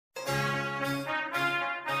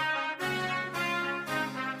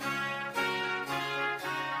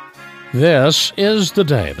This is the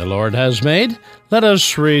day the Lord has made. Let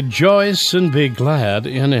us rejoice and be glad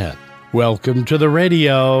in it. Welcome to the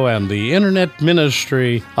radio and the internet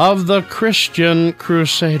ministry of the Christian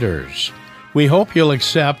Crusaders. We hope you'll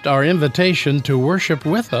accept our invitation to worship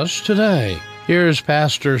with us today. Here's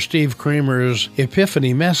Pastor Steve Kramer's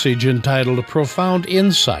Epiphany message entitled Profound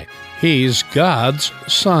Insight. He's God's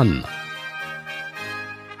Son.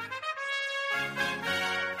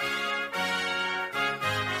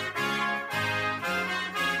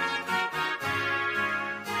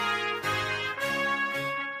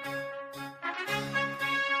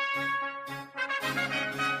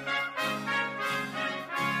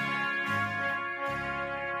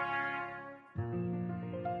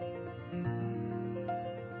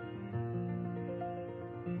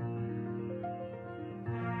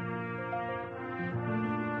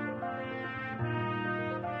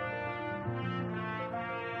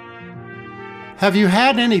 Have you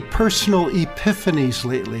had any personal epiphanies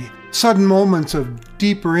lately? Sudden moments of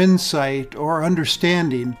deeper insight or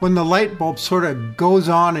understanding when the light bulb sort of goes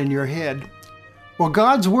on in your head? Well,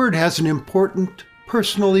 God's Word has an important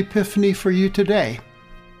personal epiphany for you today.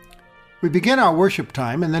 We begin our worship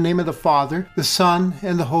time in the name of the Father, the Son,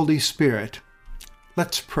 and the Holy Spirit.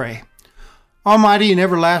 Let's pray. Almighty and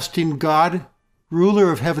everlasting God,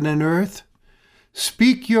 ruler of heaven and earth,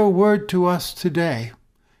 speak your word to us today,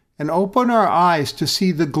 and open our eyes to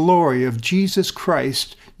see the glory of Jesus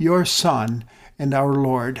Christ, your Son and our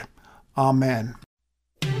Lord. Amen.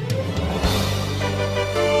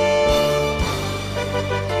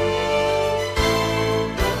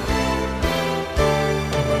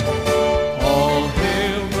 All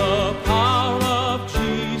hail the power of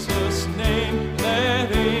Jesus' name,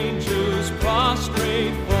 let angels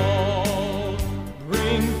prostrate fall.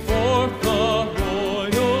 Bring forth the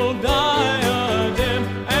royal diadem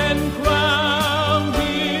and crown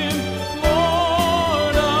him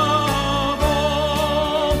Lord of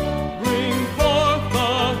all. Bring forth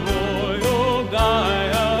the royal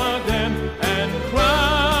diadem and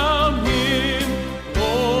crown him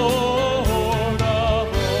Lord of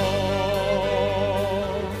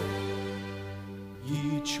all.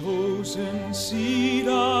 Ye chosen seed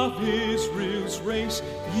of Israel's race,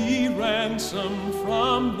 ye ransomed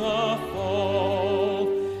from the fall.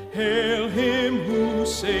 Hail him who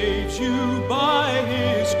saves you by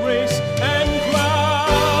his grace, and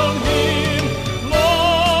crown him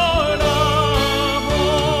Lord of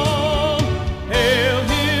all. Hail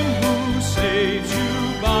him who saves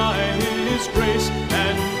you by his grace,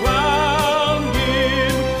 and crown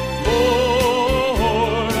him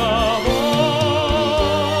Lord of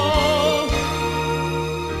all.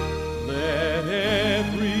 Let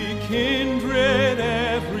every kindred,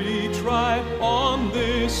 every tribe on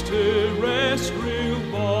this terrestrial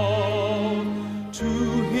ball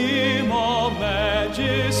to him all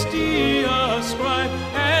majesty ascribe,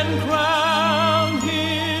 and crown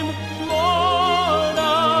him Lord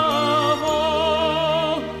of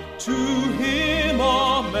all. To him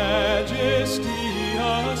all majesty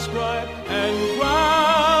ascribe, and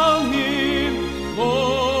crown him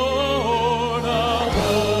Lord of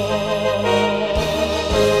all.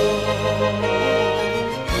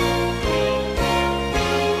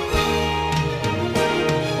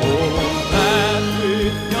 Oh, that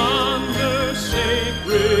with yonder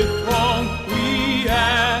sacred throng we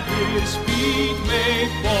at his feet may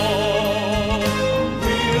fall,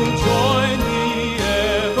 we'll join the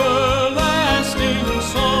everlasting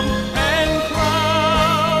song and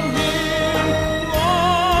crown him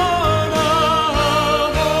Lord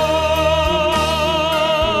of all.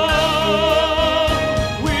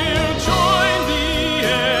 We'll join the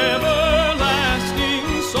everlasting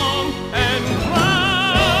song and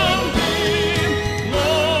crown him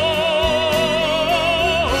Lord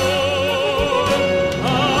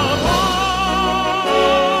of all.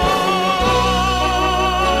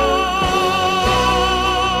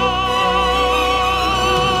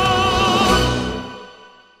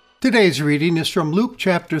 Today's reading is from Luke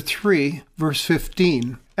chapter 3, verse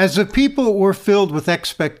 15. As the people were filled with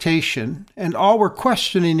expectation, and all were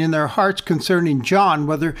questioning in their hearts concerning John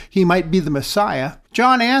whether he might be the Messiah,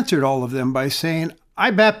 John answered all of them by saying,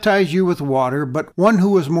 I baptize you with water, but one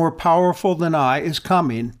who is more powerful than I is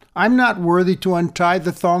coming. I'm not worthy to untie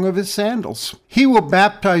the thong of his sandals. He will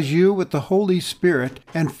baptize you with the Holy Spirit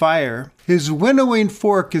and fire. His winnowing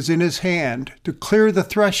fork is in his hand to clear the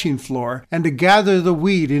threshing floor and to gather the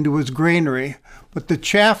wheat into his granary, but the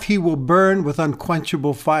chaff he will burn with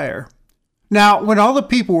unquenchable fire. Now, when all the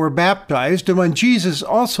people were baptized, and when Jesus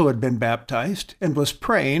also had been baptized and was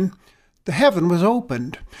praying, the heaven was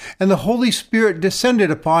opened, and the Holy Spirit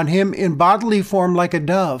descended upon him in bodily form like a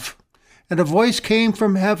dove. And a voice came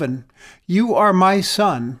from heaven, "You are my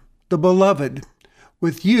Son, the Beloved.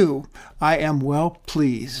 With you I am well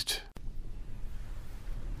pleased."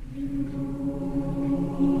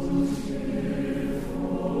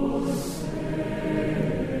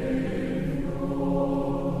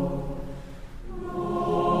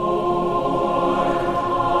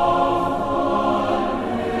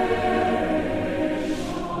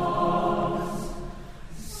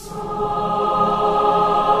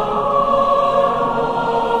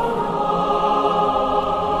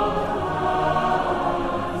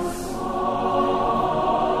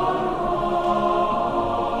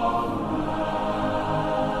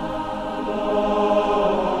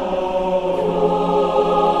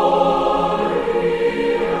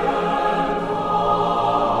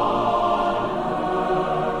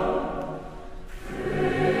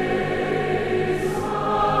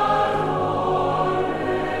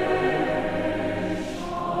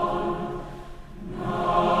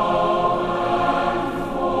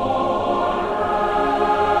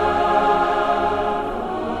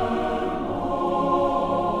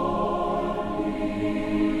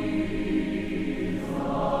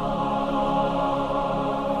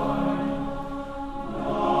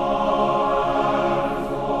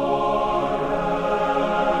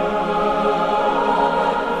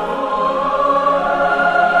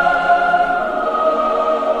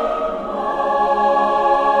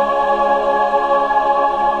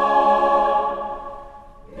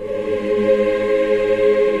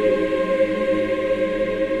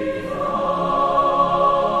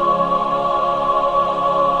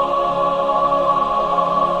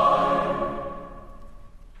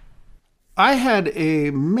 I had a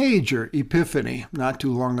major epiphany not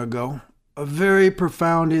too long ago, a very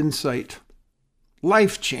profound insight,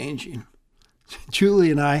 life-changing.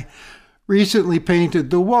 Julie and I recently painted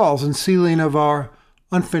the walls and ceiling of our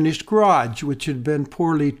unfinished garage, which had been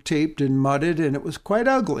poorly taped and mudded, and it was quite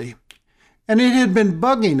ugly. And it had been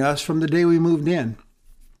bugging us from the day we moved in.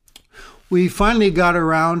 We finally got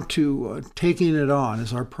around to taking it on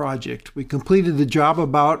as our project. We completed the job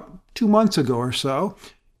about 2 months ago or so,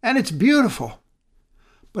 and it's beautiful.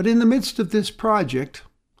 But in the midst of this project,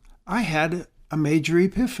 I had a major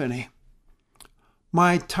epiphany.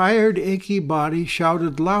 My tired, achy body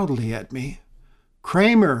shouted loudly at me,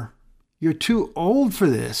 "Kramer, you're too old for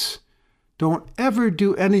this. Don't ever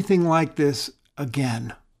do anything like this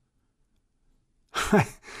again." I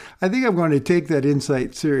think I'm going to take that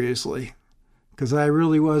insight seriously, because I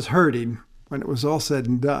really was hurting when it was all said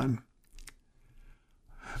and done.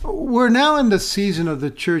 We're now in the season of the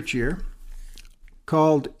church year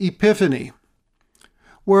called Epiphany,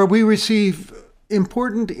 where we receive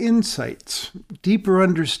important insights, deeper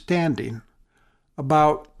understanding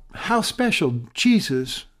about how special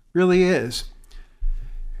Jesus really is.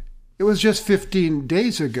 It was just 15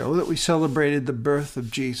 days ago that we celebrated the birth of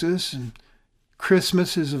Jesus, and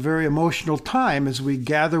Christmas is a very emotional time as we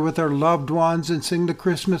gather with our loved ones and sing the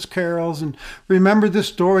Christmas carols and remember the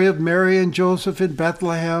story of Mary and Joseph in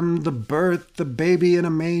Bethlehem, the birth, the baby in a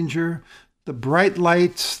manger, the bright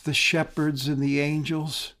lights, the shepherds and the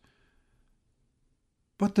angels.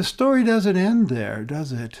 But the story doesn't end there,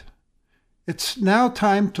 does it? It's now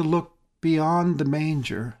time to look beyond the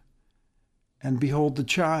manger and behold the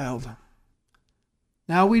child.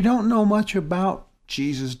 Now, we don't know much about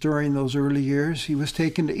Jesus during those early years. He was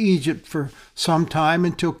taken to Egypt for some time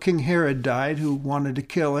until King Herod died, who wanted to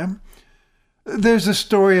kill him. There's a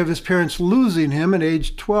story of his parents losing him at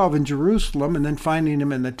age 12 in Jerusalem and then finding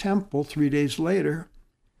him in the temple 3 days later.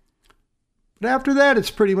 But after that,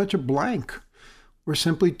 it's pretty much a blank. We're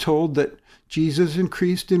simply told that Jesus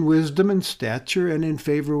increased in wisdom and stature and in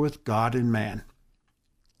favor with God and man.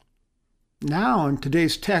 Now, in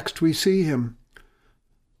today's text, we see him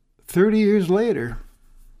 30 years later.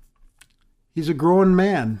 He's a grown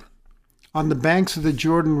man on the banks of the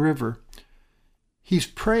Jordan River. He's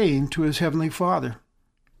praying to his Heavenly Father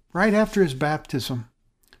right after his baptism,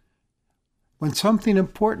 when something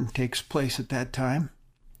important takes place at that time.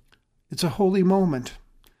 It's a holy moment.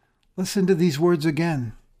 Listen to these words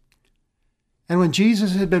again. "And when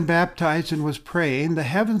Jesus had been baptized and was praying, the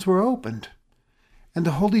heavens were opened, and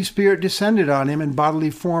the Holy Spirit descended on him in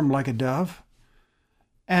bodily form like a dove.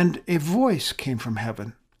 And a voice came from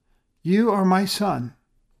heaven, 'You are my Son,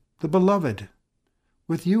 the Beloved.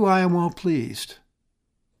 With you I am well pleased.'"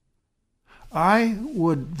 I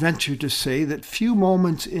would venture to say that few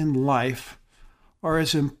moments in life are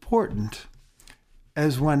as important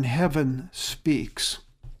as when heaven speaks.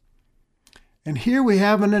 And here we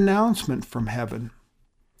have an announcement from heaven.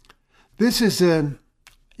 This is an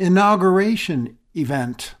inauguration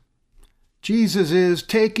event. Jesus is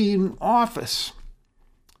taking office.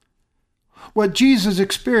 What Jesus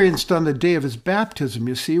experienced on the day of his baptism,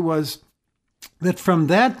 you see, was that from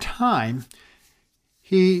that time,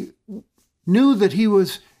 he knew that he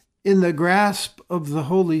was in the grasp of the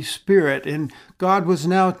Holy Spirit, and God was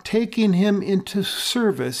now taking him into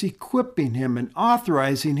service, equipping him and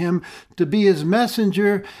authorizing him to be his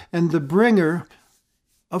messenger and the bringer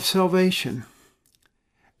of salvation.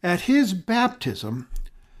 At his baptism,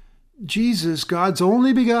 Jesus, God's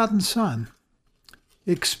only begotten Son,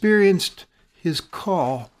 experienced his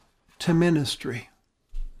call to ministry.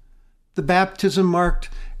 The baptism marked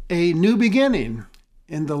a new beginning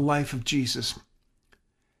in the life of Jesus.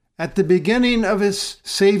 At the beginning of his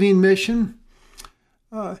saving mission,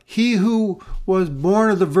 he who was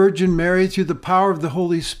born of the Virgin Mary through the power of the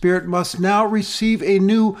Holy Spirit must now receive a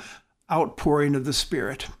new outpouring of the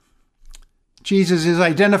Spirit. Jesus is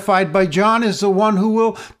identified by John as the one who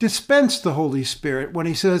will dispense the Holy Spirit when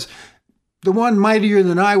he says, "The one mightier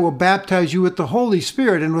than I will baptize you with the Holy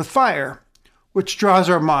Spirit and with fire," which draws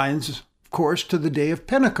our minds, of course, to the day of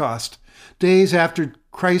Pentecost, days after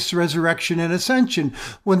Christ's resurrection and ascension,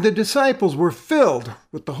 when the disciples were filled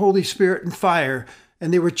with the Holy Spirit and fire,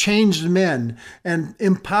 and they were changed men and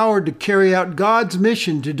empowered to carry out God's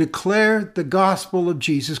mission to declare the gospel of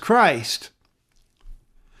Jesus Christ.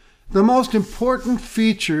 The most important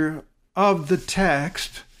feature of the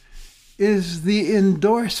text is the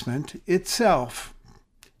endorsement itself.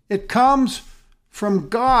 It comes from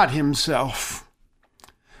God himself.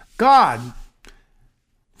 God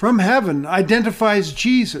from heaven identifies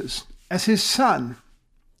Jesus as his Son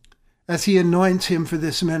as he anoints him for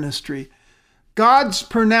this ministry. God's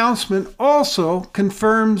pronouncement also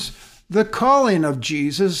confirms the calling of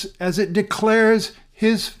Jesus as it declares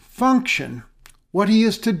his function, what he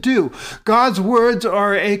is to do. God's words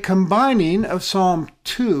are a combining of Psalm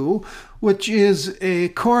 2, which is a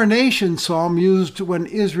coronation psalm used when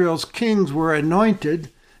Israel's kings were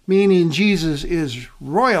anointed, meaning Jesus is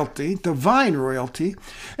royalty, divine royalty,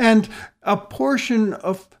 and a portion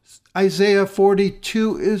of Isaiah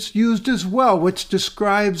 42 is used as well, which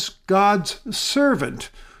describes God's servant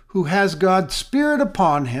who has God's Spirit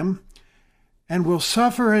upon him and will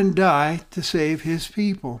suffer and die to save his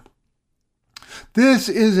people. This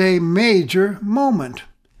is a major moment,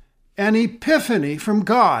 an epiphany from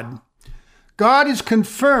God. God is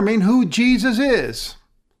confirming who Jesus is.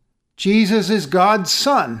 Jesus is God's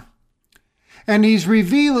Son, and he's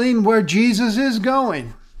revealing where Jesus is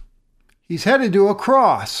going. He's headed to a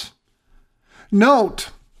cross.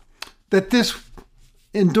 Note that this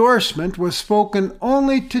endorsement was spoken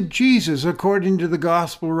only to Jesus, according to the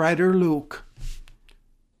gospel writer Luke.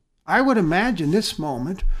 I would imagine this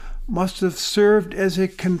moment must have served as a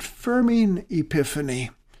confirming epiphany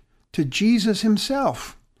to Jesus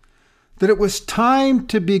himself, that it was time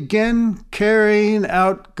to begin carrying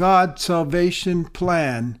out God's salvation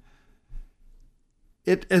plan.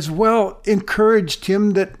 It as well encouraged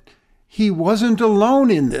him that he wasn't alone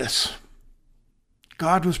in this.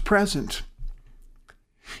 God was present.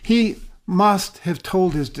 He must have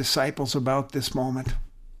told his disciples about this moment.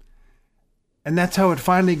 And that's how it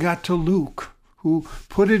finally got to Luke, who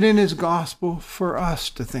put it in his gospel for us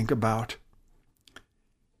to think about.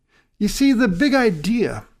 You see, the big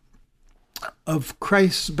idea of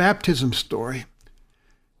Christ's baptism story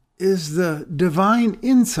is the divine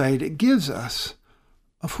insight it gives us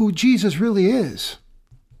of who Jesus really is.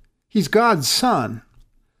 He's God's Son,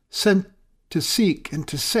 sent to seek and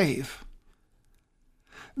to save.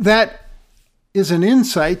 That is an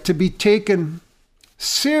insight to be taken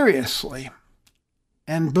seriously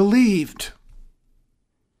and believed.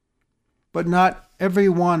 But not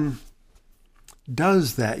everyone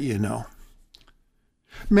does that, you know.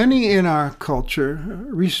 Many in our culture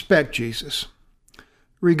respect Jesus,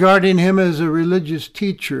 regarding him as a religious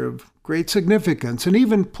teacher of great significance, and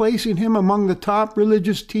even placing him among the top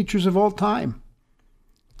religious teachers of all time.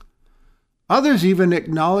 Others even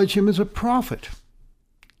acknowledge him as a prophet,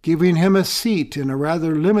 giving him a seat in a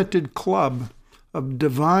rather limited club of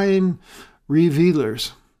divine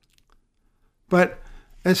revealers. But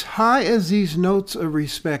as high as these notes of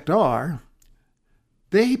respect are,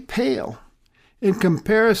 they pale in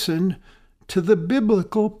comparison to the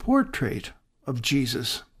biblical portrait of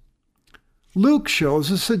Jesus. Luke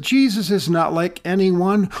shows us that Jesus is not like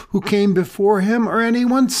anyone who came before him or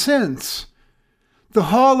anyone since. The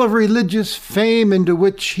hall of religious fame into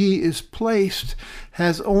which he is placed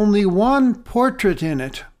has only one portrait in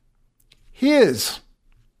it, his.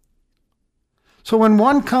 So when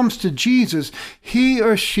one comes to Jesus, he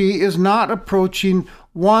or she is not approaching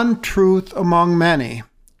one truth among many.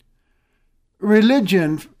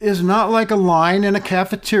 Religion is not like a line in a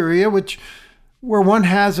cafeteria where one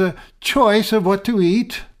has a choice of what to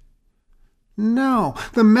eat. No,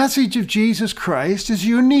 the message of Jesus Christ is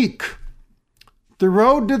unique. The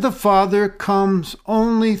road to the Father comes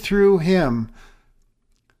only through him.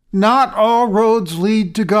 Not all roads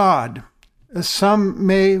lead to God, as some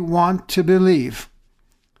may want to believe.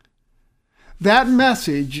 That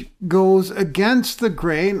message goes against the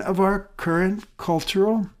grain of our current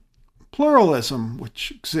cultural pluralism,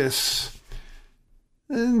 which exists.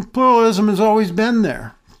 And pluralism has always been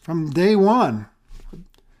there from day one.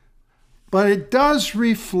 But it does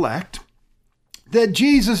reflect that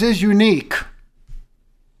Jesus is unique.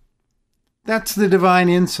 That's the divine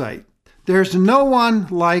insight. There's no one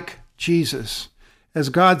like Jesus. As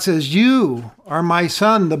God says, "You are my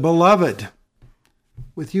Son, the beloved.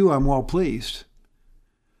 With you I'm well pleased."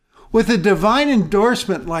 With a divine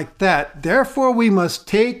endorsement like that, therefore we must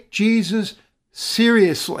take Jesus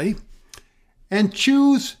seriously and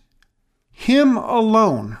choose him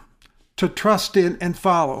alone to trust in and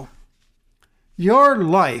follow. Your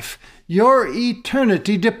life, your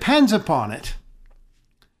eternity depends upon it.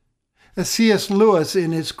 As C.S. Lewis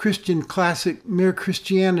in his Christian classic Mere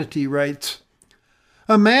Christianity writes,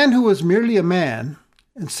 "A man who was merely a man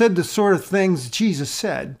and said the sort of things Jesus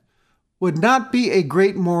said would not be a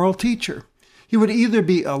great moral teacher. He would either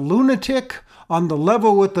be a lunatic on the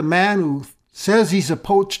level with the man who says he's a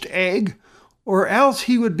poached egg, or else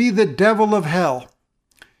he would be the devil of hell.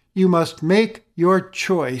 You must make your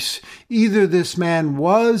choice. Either this man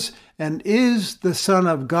was and is the Son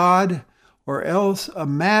of God, or else a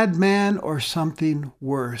madman or something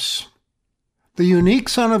worse." The unique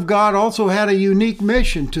Son of God also had a unique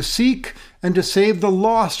mission to seek and to save the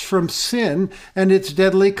lost from sin and its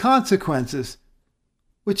deadly consequences,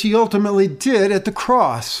 which he ultimately did at the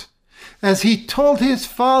cross, as he told his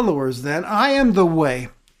followers that "I am the way,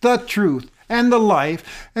 the truth, and the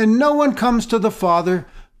life, and no one comes to the Father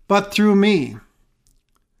but through me."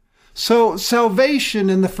 So salvation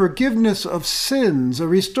and the forgiveness of sins, a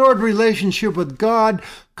restored relationship with God,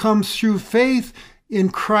 comes through faith in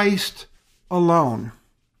Christ alone.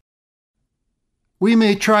 We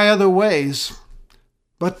may try other ways,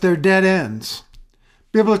 but they're dead ends.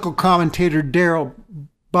 Biblical commentator Darrell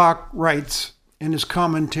Bach writes in his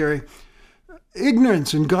commentary,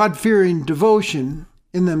 "Ignorance and God-fearing devotion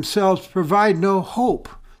in themselves provide no hope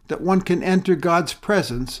that one can enter God's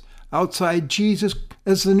presence outside Jesus,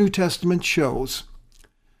 as the New Testament shows.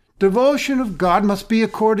 Devotion of God must be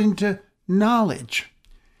according to knowledge.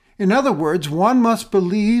 In other words, one must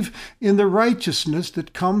believe in the righteousness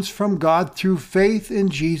that comes from God through faith in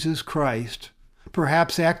Jesus Christ.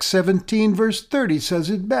 Perhaps Acts 17, verse 30 says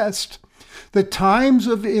it best. The times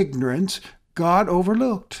of ignorance God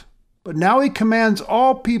overlooked, but now he commands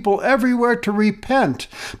all people everywhere to repent,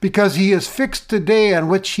 because he has fixed a day on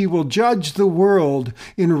which he will judge the world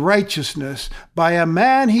in righteousness by a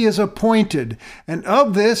man he has appointed, and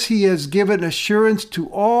of this he has given assurance to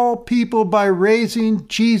all people by raising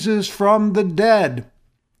Jesus from the dead."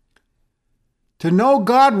 To know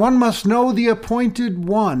God, one must know the appointed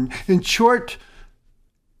one. In short,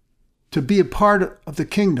 to be a part of the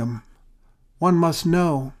kingdom, one must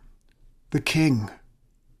know the King,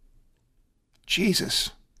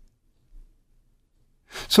 Jesus.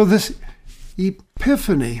 So this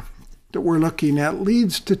epiphany that we're looking at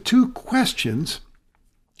leads to two questions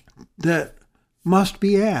that must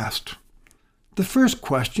be asked. The first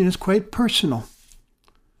question is quite personal.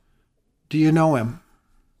 Do you know him?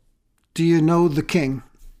 Do you know the King?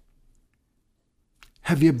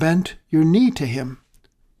 Have you bent your knee to him,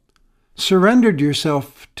 surrendered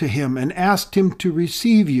yourself to him, and asked him to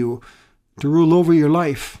receive you, to rule over your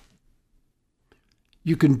life?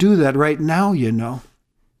 You can do that right now, you know,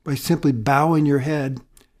 by simply bowing your head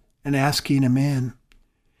and asking him in.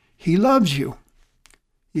 He loves you.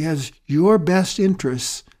 He has your best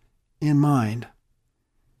interests in mind.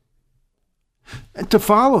 And to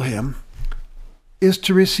follow him is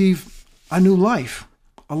to receive a new life,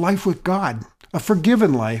 a life with God, a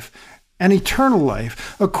forgiven life, an eternal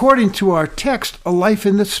life. According to our text, a life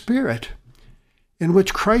in the Spirit, in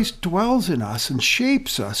which Christ dwells in us and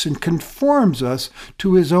shapes us and conforms us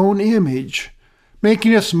to his own image,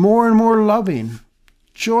 making us more and more loving,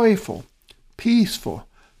 joyful, peaceful,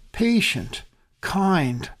 patient,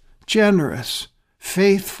 kind, generous,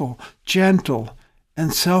 faithful, gentle,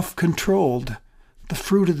 and self-controlled, the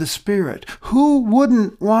fruit of the Spirit. Who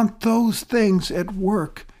wouldn't want those things at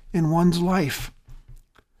work in one's life?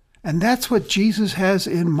 And that's what Jesus has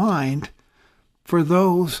in mind for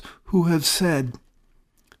those who have said,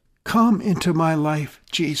 "Come into my life,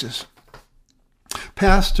 Jesus."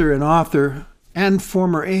 Pastor and author and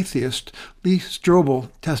former atheist Lee Strobel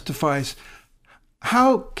testifies,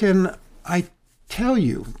 "How can I tell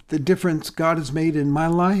you the difference God has made in my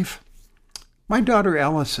life? My daughter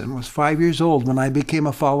Allison was 5 years old when I became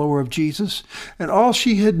a follower of Jesus, and all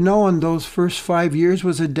she had known those first 5 years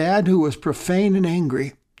was a dad who was profane and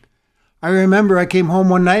angry. I remember I came home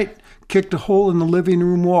one night, kicked a hole in the living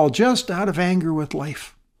room wall just out of anger with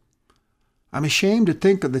life. I'm ashamed to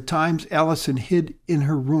think of the times Allison hid in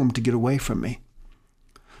her room to get away from me.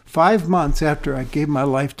 5 months after I gave my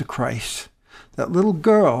life to Christ, that little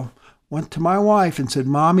girl went to my wife and said,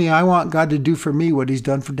 'Mommy, I want God to do for me what he's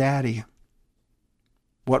done for Daddy.'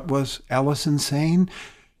 What was Allison saying?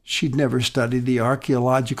 She'd never studied the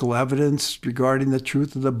archaeological evidence regarding the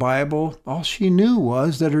truth of the Bible. All she knew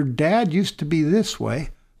was that her dad used to be this way,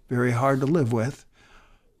 very hard to live with.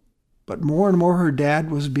 But more and more her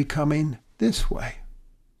dad was becoming this way.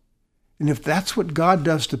 And if that's what God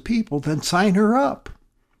does to people, then sign her up."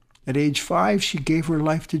 At age 5, she gave her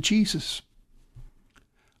life to Jesus.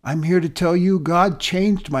 I'm here to tell you God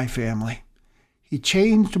changed my family. He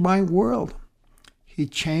changed my world. He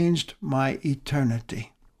changed my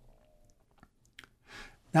eternity.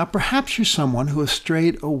 Now, perhaps you're someone who has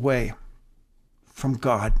strayed away from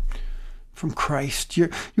God, from Christ. You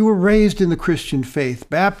were raised in the Christian faith,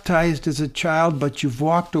 baptized as a child, but you've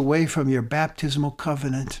walked away from your baptismal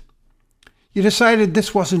covenant. You decided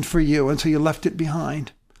this wasn't for you, and so you left it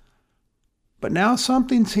behind. But now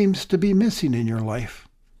something seems to be missing in your life.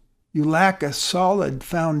 You lack a solid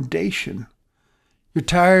foundation. You're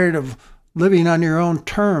tired of living on your own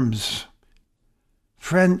terms.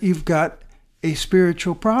 Friend, you've got a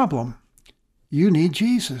spiritual problem. You need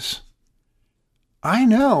Jesus. I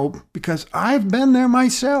know because I've been there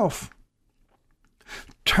myself.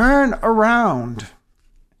 Turn around.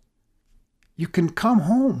 You can come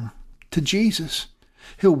home to Jesus.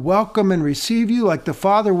 He'll welcome and receive you like the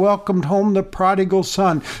Father welcomed home the prodigal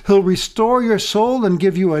son. He'll restore your soul and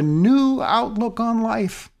give you a new outlook on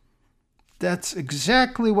life. That's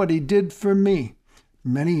exactly what he did for me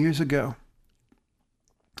many years ago.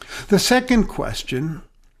 The second question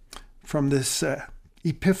from this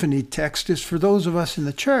Epiphany text is for those of us in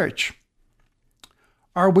the church.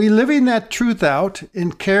 Are we living that truth out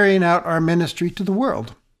in carrying out our ministry to the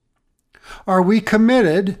world? Are we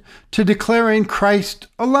committed to declaring Christ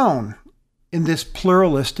alone in this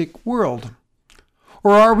pluralistic world?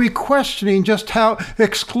 Or are we questioning just how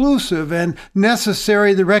exclusive and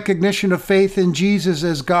necessary the recognition of faith in Jesus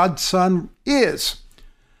as God's Son is?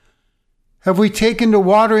 Have we taken to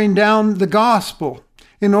watering down the gospel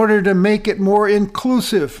in order to make it more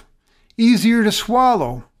inclusive, easier to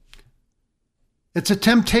swallow? It's a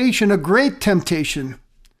temptation, a great temptation.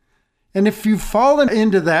 And if you've fallen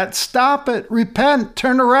into that, stop it, repent,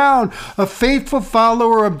 turn around. A faithful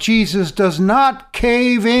follower of Jesus does not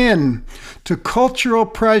cave in to cultural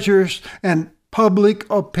pressures and public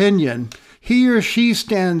opinion. He or she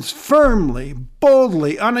stands firmly,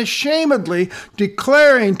 boldly, unashamedly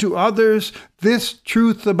declaring to others this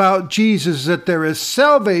truth about Jesus, that there is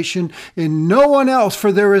salvation in no one else,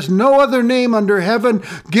 for there is no other name under heaven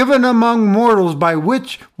given among mortals by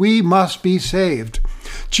which we must be saved.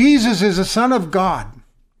 Jesus is the Son of God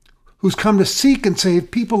who's come to seek and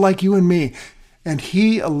save people like you and me, and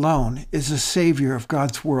he alone is the Savior of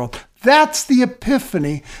God's world. That's the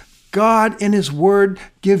epiphany God in his word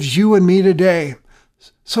gives you and me today.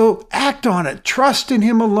 So act on it, trust in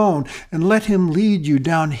him alone, and let him lead you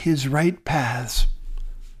down his right paths.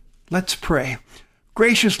 Let's pray.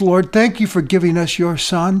 Gracious Lord, thank you for giving us your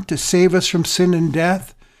Son to save us from sin and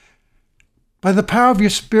death. By the power of your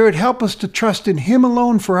Spirit, help us to trust in him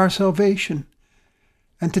alone for our salvation,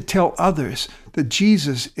 and to tell others that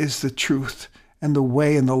Jesus is the truth and the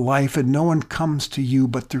way and the life, and no one comes to you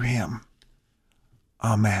but through him.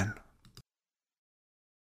 Amen.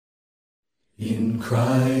 In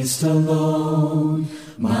Christ alone,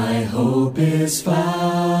 my hope is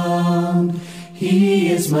found.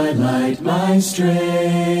 He is my light, my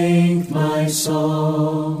strength, my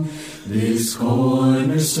song. This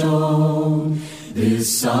cornerstone,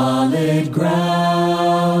 this solid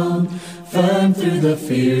ground, firm through the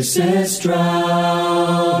fiercest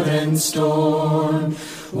drought and storm.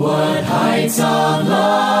 What heights of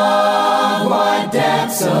love, what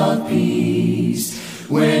depths of peace,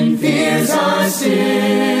 when fears are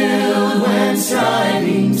stilled, when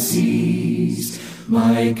striving cease.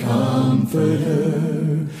 My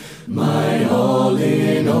comforter, my all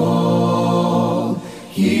in all,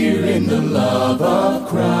 here in the love of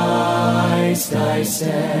Christ I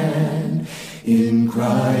stand. In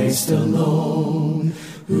Christ alone,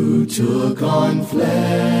 who took on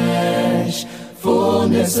flesh,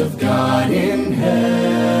 fullness likeness of God in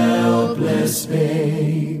helpless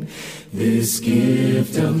babe. This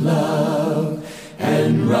gift of love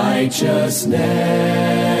and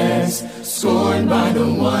righteousness, scorned by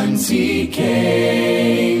the ones he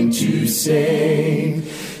came to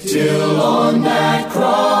save, till on that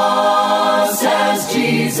cross as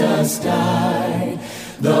Jesus died,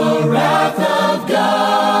 the wrath of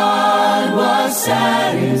God was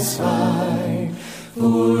satisfied.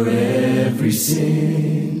 For every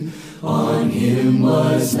sin on him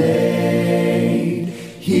was laid.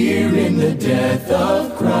 Here in the death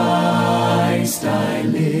of Christ I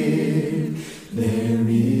live. There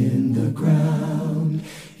in the ground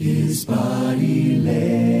his body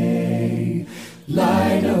lay.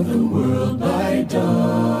 Light of the world by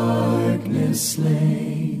darkness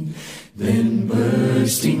slain. Then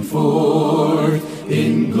bursting forth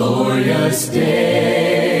in glorious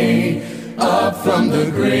day, up from the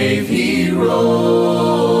grave he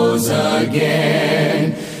rose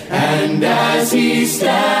again. And as he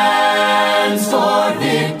stands for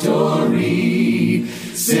victory,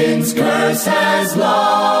 sin's curse has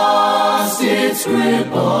lost its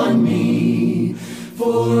grip on me.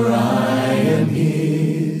 For I am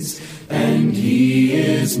his, and he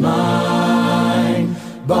is mine,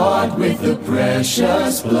 bought with the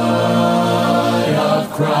precious blood of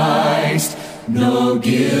Christ. No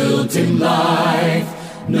guilt in life,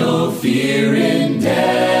 no fear in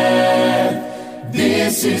death.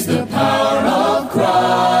 This is the power of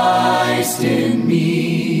Christ in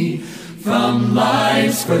me. From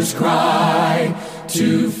life's first cry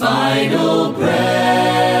to final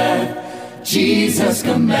breath, Jesus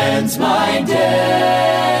commands my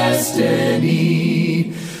destiny.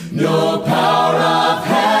 No power of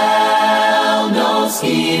hell, no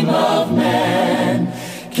scheme of man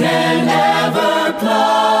can ever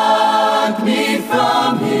pluck me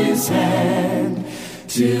from his hand,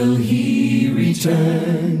 till he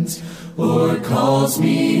returns or calls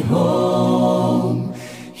me home.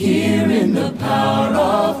 Here in the power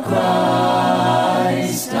of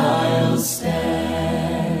Christ I'll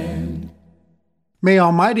stand. May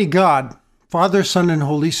Almighty God, Father, Son, and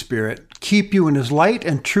Holy Spirit, keep you in his light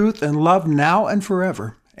and truth and love now and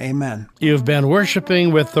forever. Amen. You've been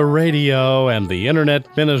worshiping with the radio and the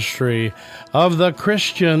internet ministry of the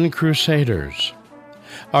Christian Crusaders.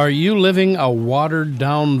 Are you living a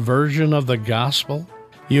watered-down version of the gospel?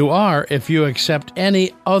 You are if you accept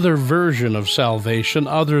any other version of salvation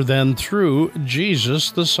other than through Jesus,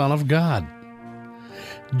 the Son of God.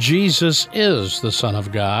 Jesus is the Son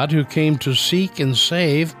of God who came to seek and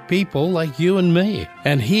save people like you and me,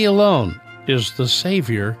 and he alone is the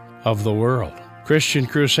Savior of the world. Christian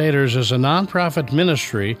Crusaders is a nonprofit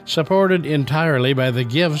ministry supported entirely by the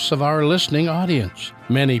gifts of our listening audience.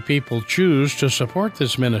 Many people choose to support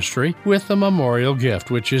this ministry with a memorial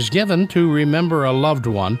gift, which is given to remember a loved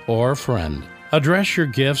one or friend. Address your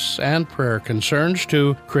gifts and prayer concerns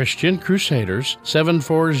to Christian Crusaders,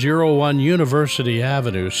 7401 University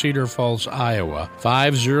Avenue, Cedar Falls, Iowa,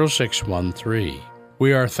 50613.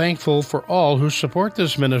 We are thankful for all who support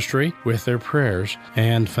this ministry with their prayers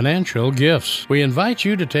and financial gifts. We invite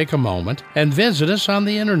you to take a moment and visit us on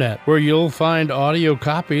the internet, where you'll find audio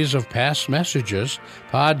copies of past messages,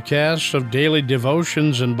 podcasts of daily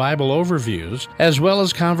devotions and Bible overviews, as well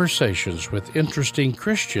as conversations with interesting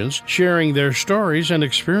Christians sharing their stories and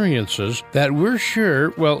experiences that we're sure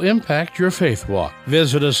will impact your faith walk.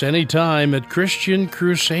 Visit us anytime at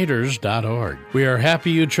ChristianCrusaders.org. We are happy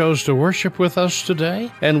you chose to worship with us today,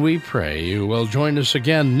 and we pray you will join us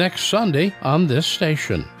again next Sunday on this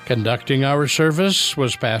station. Conducting our service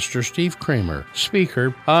was Pastor Steve Kramer,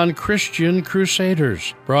 speaker on Christian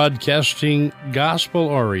Crusaders, broadcasting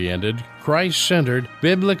gospel-oriented, Christ-centered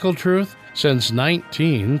biblical truth since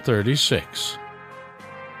 1936.